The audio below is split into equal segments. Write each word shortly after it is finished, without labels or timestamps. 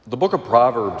The book of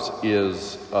Proverbs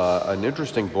is an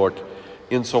interesting book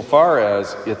insofar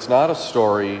as it's not a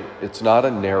story, it's not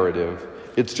a narrative,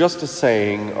 it's just a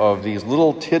saying of these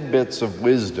little tidbits of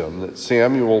wisdom that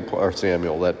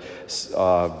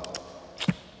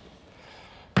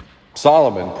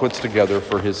Solomon puts together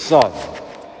for his son.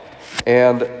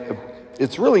 And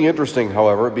it's really interesting,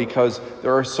 however, because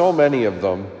there are so many of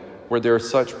them where there's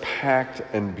such packed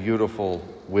and beautiful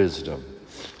wisdom.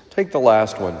 Take the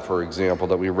last one, for example,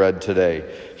 that we read today.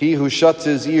 He who shuts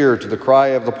his ear to the cry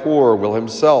of the poor will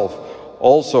himself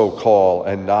also call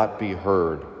and not be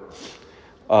heard.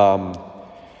 There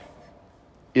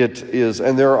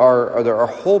are a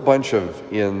whole bunch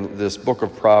in this book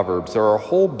of Proverbs, there are a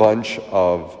whole bunch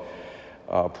of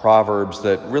Proverbs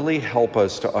that really help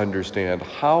us to understand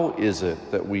how is it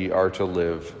that we are to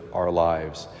live our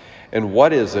lives, and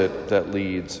what is it that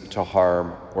leads to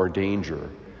harm or danger.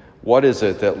 What is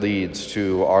it that leads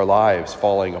to our lives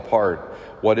falling apart?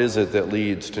 What is it that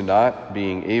leads to not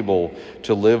being able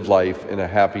to live life in a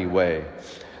happy way?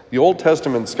 The Old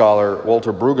Testament scholar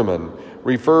Walter Brueggemann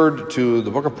referred to the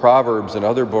book of Proverbs and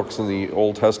other books in the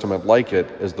Old Testament like it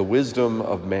as the wisdom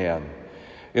of man.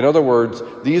 In other words,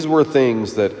 these were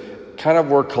things that kind of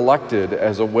were collected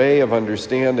as a way of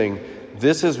understanding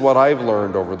this is what I've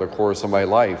learned over the course of my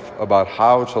life about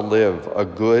how to live a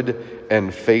good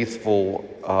and faithful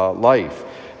life,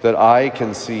 that I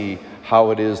can see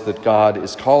how it is that God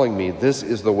is calling me. This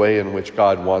is the way in which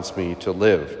God wants me to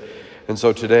live. And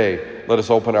so today, let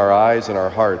us open our eyes and our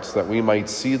hearts that we might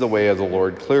see the way of the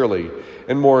Lord clearly,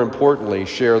 and more importantly,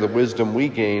 share the wisdom we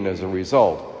gain as a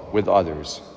result with others.